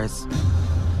behind bars,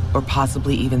 or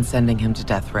possibly even sending him to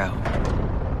death row.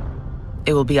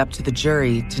 It will be up to the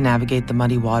jury to navigate the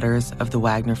muddy waters of the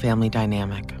Wagner family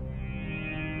dynamic.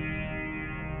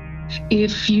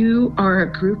 If you are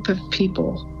a group of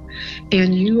people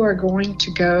and you are going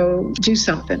to go do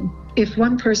something, if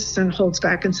one person holds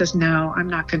back and says, no, I'm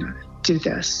not going to do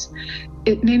this,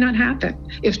 it may not happen.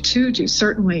 If two do,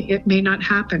 certainly it may not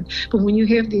happen. But when you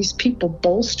have these people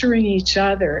bolstering each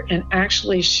other and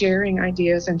actually sharing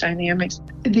ideas and dynamics,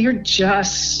 they're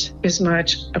just as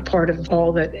much a part of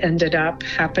all that ended up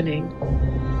happening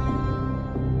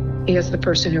as the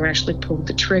person who actually pulled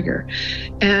the trigger.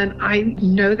 And I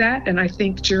know that, and I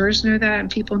think jurors know that,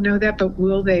 and people know that, but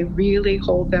will they really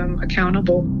hold them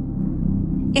accountable?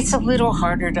 It's a little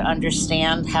harder to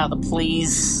understand how the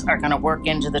pleas are going to work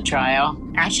into the trial.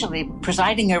 Actually,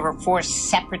 presiding over 4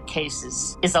 separate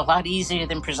cases is a lot easier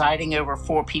than presiding over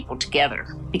 4 people together.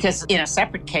 Because in a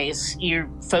separate case, you're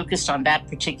focused on that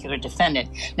particular defendant.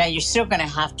 Now, you're still going to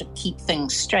have to keep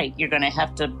things straight. You're going to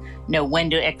have to know when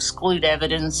to exclude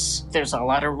evidence. There's a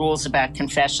lot of rules about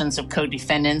confessions of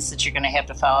co-defendants that you're going to have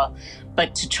to follow.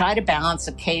 But to try to balance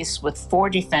a case with 4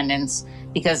 defendants,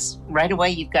 because right away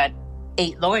you've got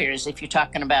 8 lawyers if you're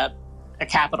talking about a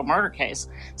capital murder case.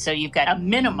 So you've got a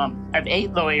minimum of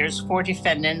 8 lawyers, 4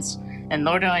 defendants, and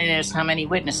Lord only knows how many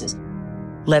witnesses.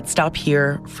 Let's stop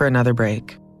here for another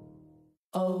break.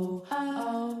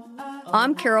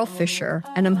 I'm Carol Fisher,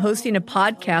 and I'm hosting a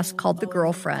podcast called The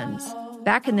Girlfriends.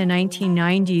 Back in the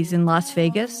 1990s in Las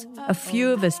Vegas, a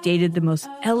few of us dated the most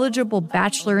eligible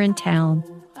bachelor in town,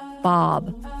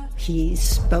 Bob. He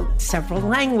spoke several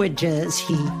languages.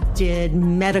 He did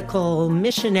medical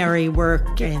missionary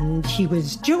work, and he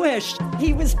was Jewish.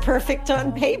 He was perfect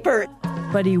on paper.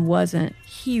 But he wasn't.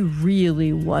 He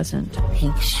really wasn't.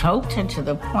 He choked her to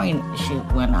the point she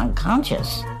went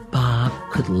unconscious. Bob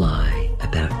could lie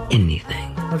about anything.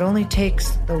 It only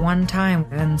takes the one time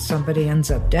and somebody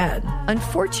ends up dead.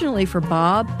 Unfortunately for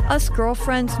Bob, us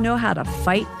girlfriends know how to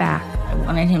fight back. I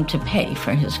wanted him to pay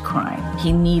for his crime.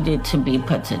 He needed to be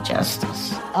put to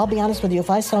justice. I'll be honest with you, if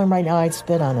I saw him right now, I'd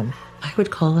spit on him. I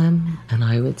would call him and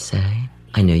I would say,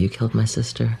 I know you killed my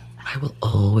sister. I will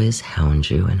always hound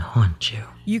you and haunt you.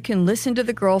 You can listen to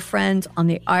The Girlfriends on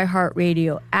the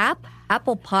iHeartRadio app,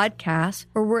 Apple Podcasts,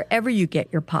 or wherever you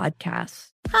get your podcasts.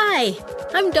 Hi,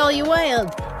 I'm Dahlia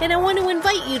Wild, and I want to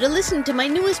invite you to listen to my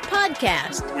newest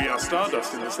podcast. We are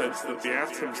stardust in the sense that the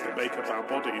atoms that make up our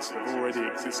bodies have already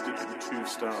existed in 2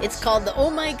 stars. It's called the Oh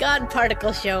My God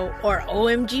Particle Show, or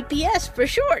OMGPS for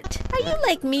short. Are you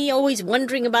like me, always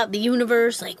wondering about the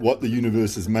universe? Like what the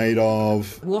universe is made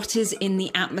of. What is in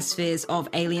the atmospheres of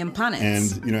alien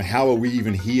planets. And, how are we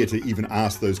even here to even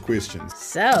ask those questions?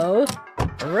 So,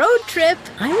 road trip.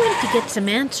 I went to get some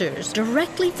answers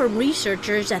directly from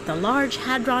researchers at the Large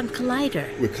Hadron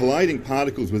Collider. We're colliding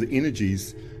particles with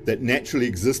energies that naturally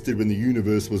existed when the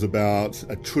universe was about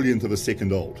a trillionth of a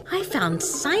second old. I found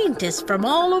scientists from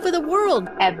all over the world.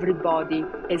 Everybody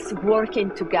is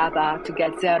working together to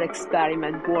get their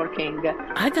experiment working.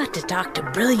 I got to talk to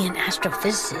brilliant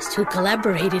astrophysicists who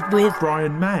collaborated with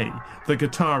Brian May, the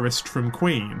guitarist from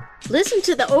Queen. Listen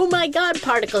to the Oh My God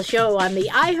Particle Show on the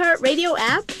iHeartRadio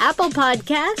app, Apple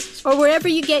Podcasts, or wherever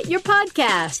you get your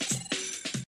podcasts.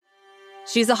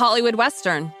 She's a Hollywood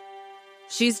Western.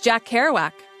 She's Jack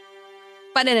Kerouac,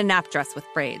 but in a nap dress with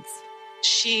braids.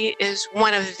 She is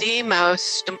one of the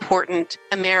most important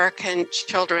American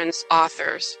children's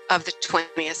authors of the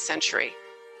 20th century.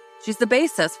 She's the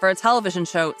basis for a television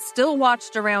show still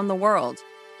watched around the world.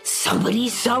 Somebody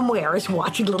somewhere is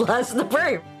watching Little House on the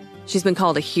Prairie. She's been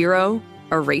called a hero,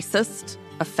 a racist,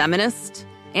 a feminist,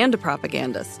 and a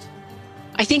propagandist.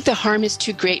 I think the harm is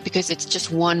too great because it's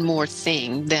just one more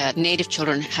thing that Native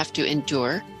children have to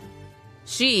endure.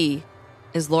 She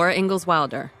is Laura Ingalls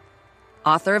Wilder,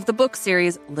 author of the book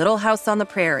series Little House on the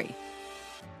Prairie.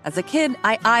 As a kid,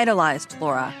 I idolized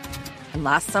Laura. And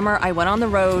last summer, I went on the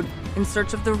road in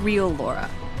search of the real Laura.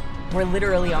 We're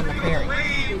literally on the prairie.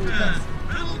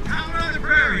 Little town on the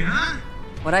prairie, huh?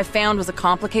 What I found was a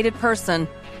complicated person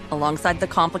alongside the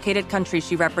complicated country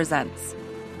she represents.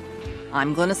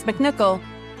 I'm Glynis McNichol,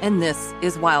 and this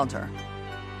is Wilder.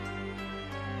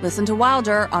 Listen to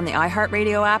Wilder on the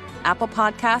iHeartRadio app, Apple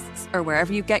Podcasts, or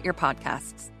wherever you get your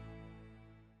podcasts.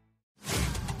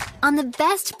 On the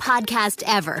best podcast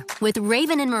ever with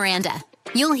Raven and Miranda,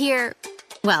 you'll hear,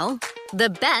 well, the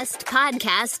best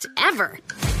podcast ever.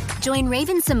 Join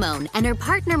Raven Simone and her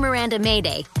partner Miranda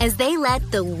Mayday as they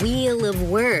let the Wheel of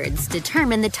Words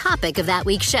determine the topic of that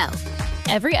week's show.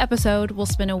 Every episode will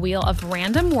spin a wheel of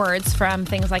random words from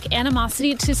things like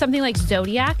animosity to something like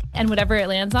zodiac, and whatever it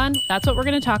lands on, that's what we're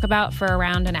going to talk about for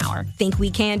around an hour. Think we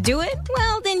can't do it?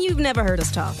 Well, then you've never heard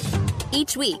us talk.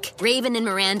 Each week, Raven and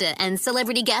Miranda and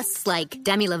celebrity guests like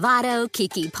Demi Lovato,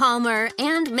 Kiki Palmer,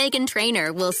 and Meghan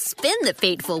Trainor will spin the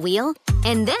fateful wheel,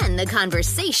 and then the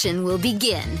conversation will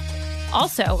begin.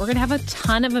 Also, we're going to have a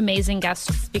ton of amazing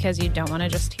guests because you don't want to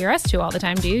just hear us two all the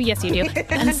time, do you? Yes, you do.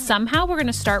 And somehow we're going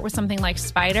to start with something like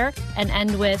Spider and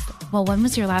end with, well, when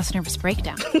was your last nervous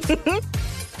breakdown?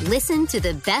 Listen to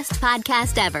the best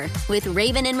podcast ever with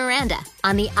Raven and Miranda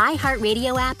on the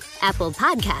iHeartRadio app, Apple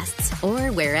Podcasts,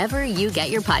 or wherever you get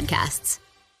your podcasts.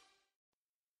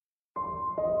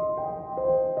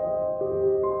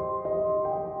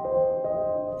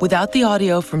 Without the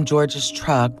audio from George's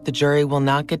truck, the jury will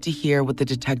not get to hear what the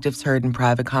detectives heard in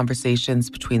private conversations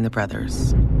between the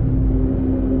brothers.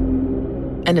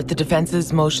 And if the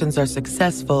defense's motions are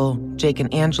successful, Jake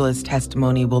and Angela's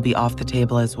testimony will be off the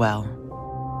table as well.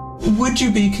 Would you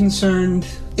be concerned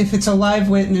if it's a live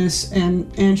witness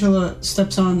and Angela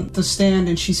steps on the stand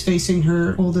and she's facing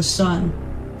her oldest son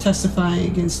testifying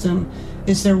against him?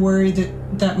 Is there worry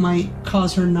that that might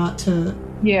cause her not to?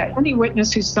 Yeah, any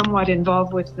witness who's somewhat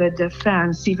involved with the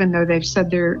defense, even though they've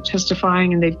said they're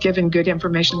testifying and they've given good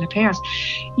information in the past,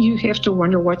 you have to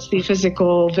wonder what's the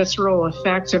physical, visceral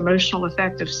effect, emotional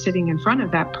effect of sitting in front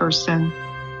of that person.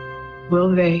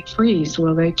 Will they freeze?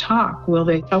 Will they talk? Will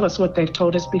they tell us what they've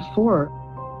told us before?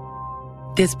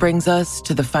 This brings us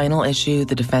to the final issue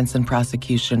the defense and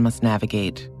prosecution must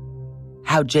navigate: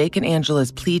 how Jake and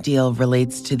Angela's plea deal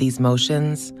relates to these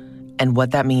motions and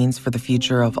what that means for the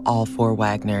future of all four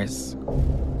Wagners.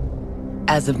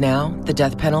 As of now, the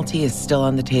death penalty is still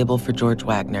on the table for George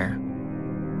Wagner.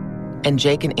 And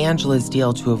Jake and Angela's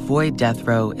deal to avoid death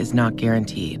row is not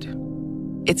guaranteed.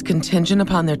 It's contingent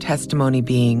upon their testimony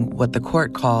being what the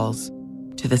court calls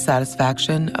to the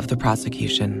satisfaction of the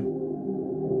prosecution.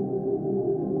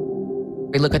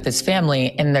 We look at this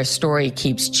family and their story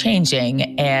keeps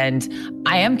changing. And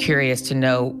I am curious to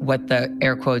know what the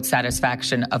air quote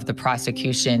satisfaction of the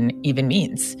prosecution even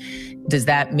means. Does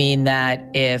that mean that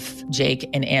if Jake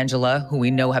and Angela, who we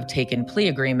know have taken plea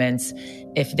agreements,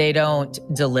 if they don't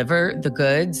deliver the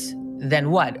goods,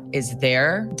 then what? Is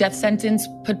their death sentence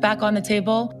put back on the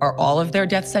table? Are all of their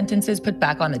death sentences put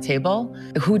back on the table?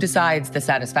 Who decides the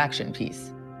satisfaction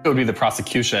piece? It would be the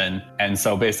prosecution. And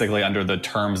so basically under the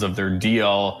terms of their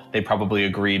deal, they probably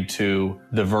agreed to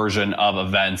the version of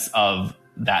events of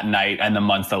that night and the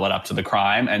months that led up to the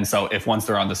crime. And so if once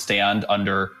they're on the stand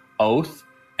under oath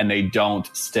and they don't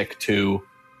stick to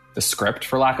the script,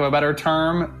 for lack of a better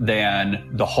term, then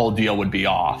the whole deal would be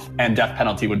off and death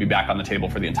penalty would be back on the table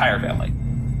for the entire family.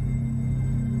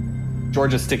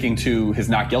 George is sticking to his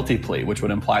not guilty plea, which would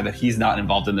imply that he's not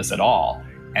involved in this at all.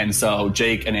 And so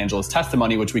Jake and Angela's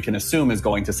testimony, which we can assume is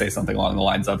going to say something along the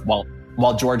lines of, well,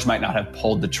 while George might not have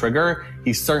pulled the trigger,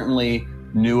 he certainly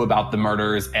knew about the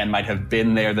murders and might have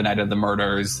been there the night of the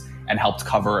murders and helped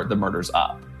cover the murders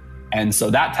up. And so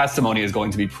that testimony is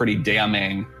going to be pretty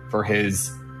damning for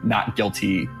his not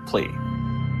guilty plea.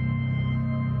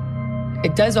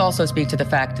 It does also speak to the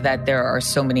fact that there are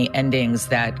so many endings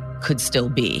that could still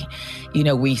be. You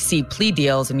know, we see plea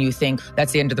deals and you think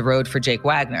that's the end of the road for Jake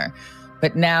Wagner.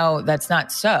 But now that's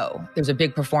not so. There's a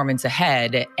big performance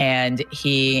ahead, and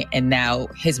he and now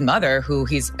his mother, who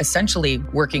he's essentially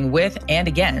working with and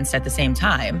against at the same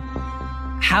time.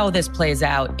 How this plays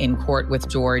out in court with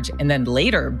George, and then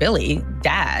later Billy,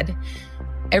 dad,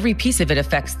 every piece of it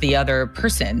affects the other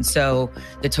person. So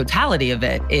the totality of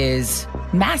it is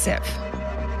massive.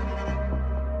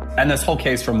 And this whole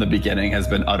case from the beginning has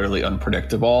been utterly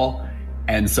unpredictable.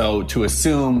 And so to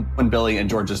assume when Billy and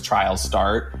George's trials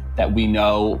start that we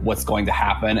know what's going to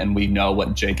happen and we know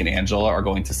what Jake and Angela are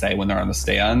going to say when they're on the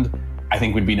stand, I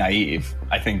think would be naive.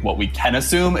 I think what we can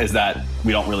assume is that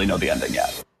we don't really know the ending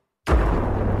yet.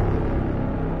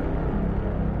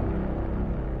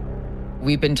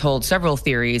 We've been told several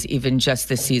theories, even just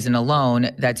this season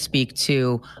alone, that speak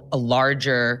to a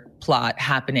larger plot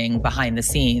happening behind the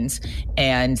scenes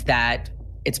and that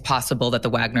it's possible that the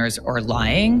Wagners are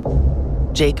lying.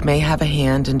 Jake may have a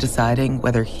hand in deciding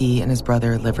whether he and his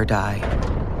brother live or die.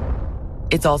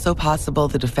 It's also possible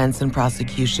the defense and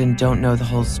prosecution don't know the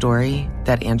whole story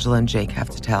that Angela and Jake have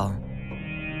to tell.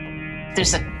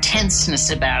 There's a tenseness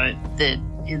about it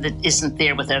that isn't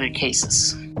there with other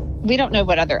cases. We don't know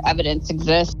what other evidence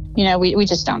exists. You know, we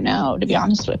just don't know, to be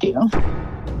honest with you.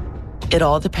 It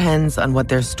all depends on what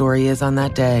their story is on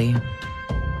that day.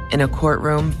 In a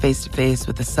courtroom, face to face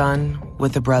with a son,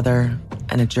 with a brother,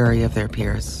 and a jury of their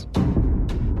peers.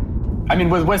 I mean,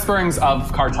 with whisperings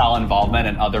of cartel involvement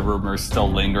and other rumors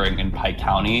still lingering in Pike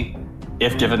County,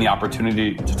 if given the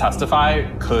opportunity to testify,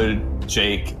 could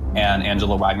Jake and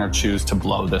Angela Wagner choose to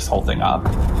blow this whole thing up?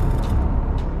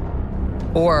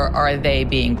 Or are they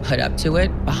being put up to it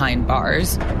behind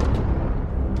bars?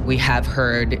 We have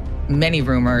heard many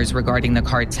rumors regarding the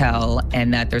cartel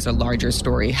and that there's a larger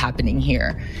story happening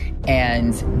here,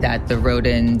 and that the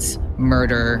Rodin's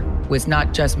murder was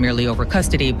not just merely over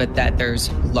custody, but that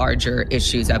there's larger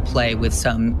issues at play with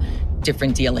some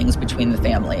different dealings between the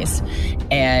families.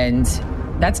 And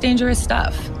that's dangerous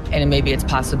stuff. And maybe it's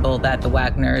possible that the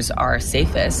Wagners are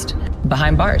safest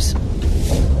behind bars.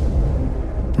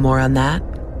 More on that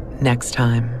next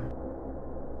time.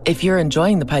 If you're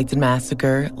enjoying the Piketon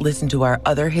Massacre, listen to our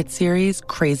other hit series,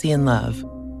 Crazy in Love.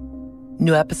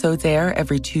 New episodes air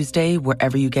every Tuesday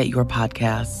wherever you get your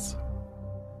podcasts.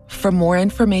 For more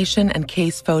information and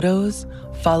case photos,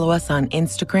 follow us on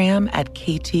Instagram at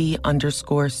KT_studios.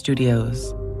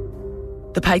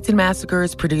 The Piketon Massacre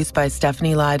is produced by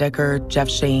Stephanie Leidecker, Jeff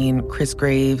Shane, Chris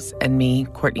Graves, and me,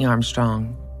 Courtney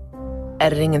Armstrong.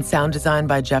 Editing and sound design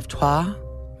by Jeff Twa.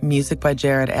 Music by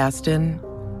Jared Aston.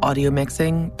 Audio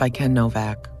mixing by Ken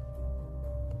Novak.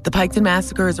 The Piketon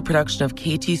Massacre is a production of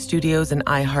KT Studios and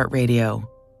iHeartRadio.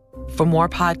 For more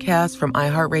podcasts from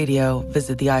iHeartRadio,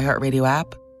 visit the iHeartRadio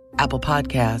app, Apple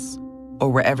Podcasts, or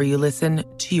wherever you listen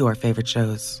to your favorite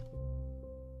shows.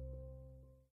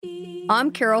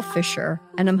 I'm Carol Fisher,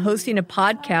 and I'm hosting a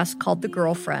podcast called The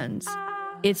Girlfriends.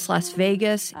 It's Las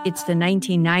Vegas, it's the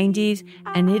 1990s,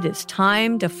 and it is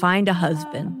time to find a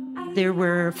husband. There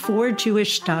were 4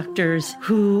 Jewish doctors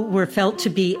who were felt to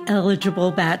be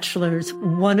eligible bachelors.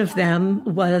 One of them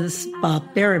was Bob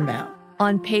Berenbaum.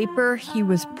 On paper, he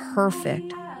was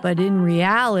perfect, but in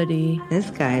reality... This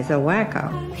guy's a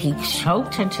wacko. He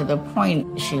choked her to the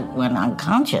point she went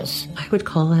unconscious. I would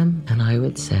call him and I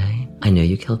would say, I know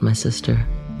you killed my sister.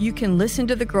 You can listen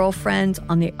to The Girlfriends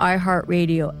on the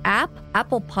iHeartRadio app,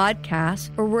 Apple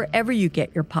Podcasts, or wherever you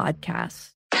get your podcasts.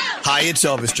 Hi, it's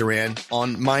Elvis Duran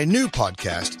on my new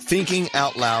podcast, Thinking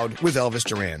Out Loud with Elvis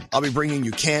Duran. I'll be bringing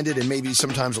you candid and maybe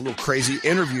sometimes a little crazy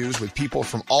interviews with people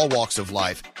from all walks of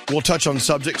life. We'll touch on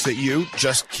subjects that you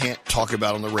just can't talk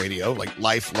about on the radio, like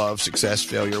life, love, success,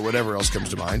 failure, whatever else comes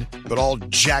to mind, but all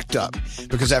jacked up.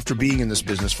 Because after being in this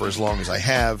business for as long as I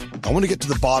have, I want to get to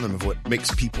the bottom of what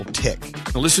makes people tick.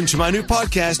 Now listen to my new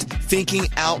podcast, Thinking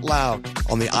Out Loud,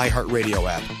 on the iHeartRadio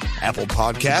app, Apple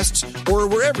Podcasts, or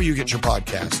wherever you get your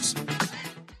podcasts.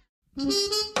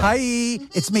 Hi,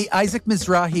 it's me, Isaac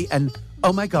Mizrahi, and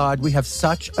oh my God, we have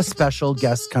such a special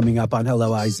guest coming up on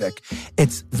Hello, Isaac.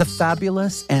 It's the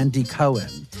fabulous Andy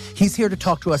Cohen. He's here to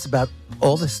talk to us about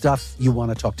all the stuff you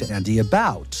want to talk to Andy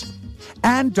about.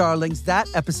 And darlings, that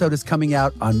episode is coming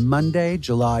out on Monday,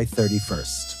 July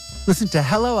 31st. Listen to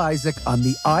Hello, Isaac on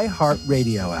the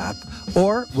iHeartRadio app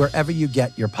or wherever you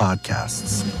get your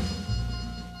podcasts.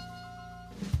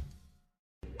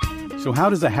 So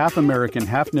how does a half-American,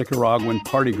 half-Nicaraguan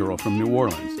party girl from New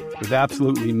Orleans with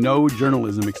absolutely no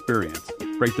journalism experience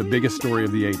break the biggest story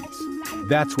of the 80s?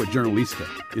 That's what Journalista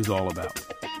is all about.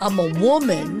 I'm a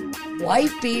woman,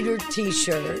 white beater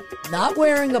t-shirt, not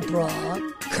wearing a bra,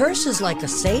 curses like a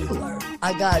sailor.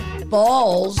 I got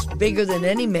balls bigger than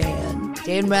any man.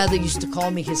 Dan Rather used to call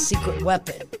me his secret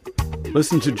weapon.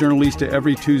 Listen to Journalista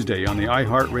every Tuesday on the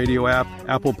iHeartRadio app,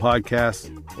 Apple Podcasts,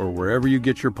 or wherever you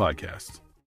get your podcasts.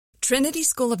 Trinity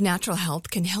School of Natural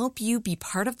Health can help you be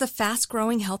part of the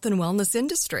fast-growing health and wellness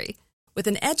industry. With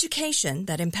an education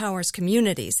that empowers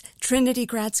communities, Trinity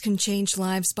grads can change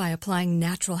lives by applying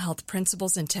natural health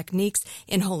principles and techniques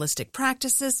in holistic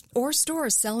practices or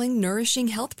stores selling nourishing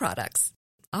health products.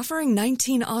 Offering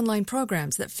 19 online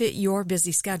programs that fit your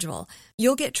busy schedule,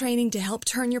 you'll get training to help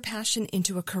turn your passion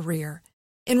into a career.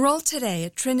 Enroll today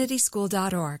at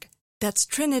trinityschool.org. That's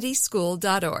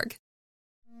trinityschool.org.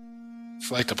 It's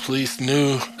like the police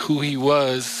knew who he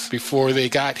was before they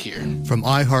got here. From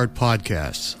iHeart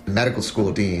Podcasts. The medical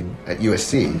school dean at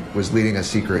USC was leading a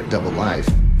secret double life.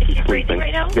 He's breathing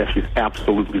right now? Yes, he's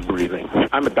absolutely breathing.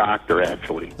 I'm a doctor,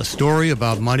 actually. A story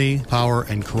about money, power,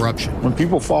 and corruption. When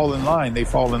people fall in line, they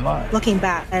fall in line. Looking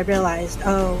back, I realized,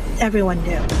 everyone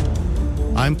knew.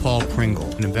 I'm Paul Pringle,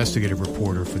 an investigative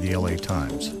reporter for the LA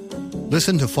Times.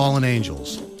 Listen to Fallen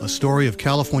Angels, a story of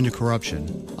California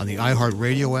corruption on the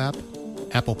iHeartRadio app,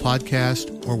 Apple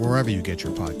Podcast, or wherever you get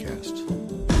your podcasts.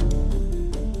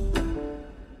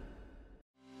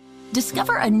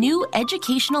 Discover a new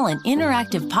educational and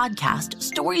interactive podcast,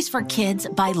 Stories for Kids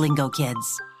by Lingo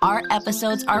Kids. Our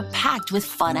episodes are packed with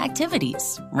fun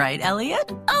activities. Right,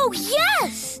 Elliot? Oh,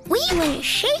 yes! We went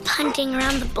shape hunting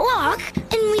around the block,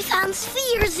 and we found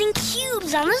spheres and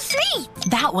cubes on the street.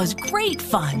 That was great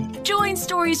fun. Join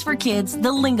Stories for Kids,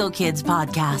 the Lingo Kids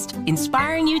podcast,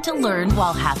 inspiring you to learn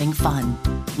while having fun.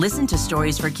 Listen to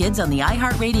Stories for Kids on the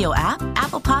iHeartRadio app,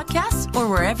 Apple Podcasts, or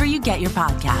wherever you get your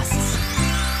podcasts.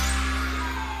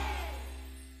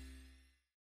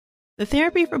 The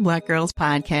Therapy for Black Girls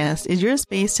podcast is your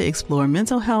space to explore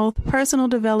mental health, personal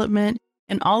development,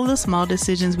 and all of the small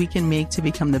decisions we can make to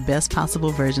become the best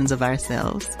possible versions of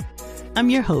ourselves.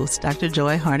 I'm your host, Dr.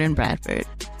 Joy Harden Bradford,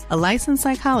 a licensed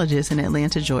psychologist in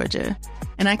Atlanta, Georgia,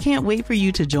 and I can't wait for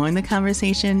you to join the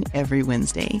conversation every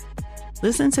Wednesday.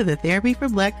 Listen to the Therapy for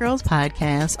Black Girls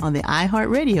podcast on the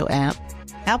iHeartRadio app,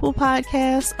 Apple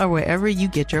Podcasts, or wherever you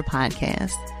get your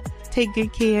podcasts. Take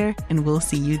good care, and we'll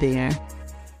see you there.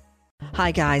 Hi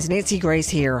guys, Nancy Grace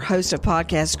here, host of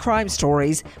podcast Crime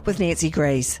Stories with Nancy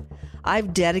Grace.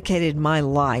 I've dedicated my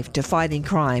life to fighting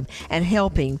crime and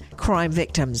helping crime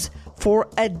victims. For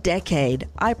a decade,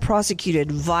 I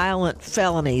prosecuted violent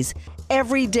felonies.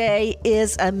 Every day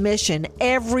is a mission.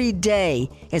 Every day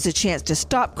is a chance to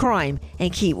stop crime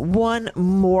and keep one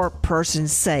more person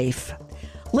safe.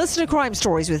 Listen to Crime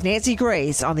Stories with Nancy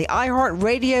Grace on the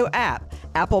iHeartRadio app,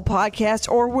 Apple Podcasts,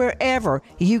 or wherever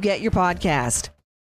you get your podcast.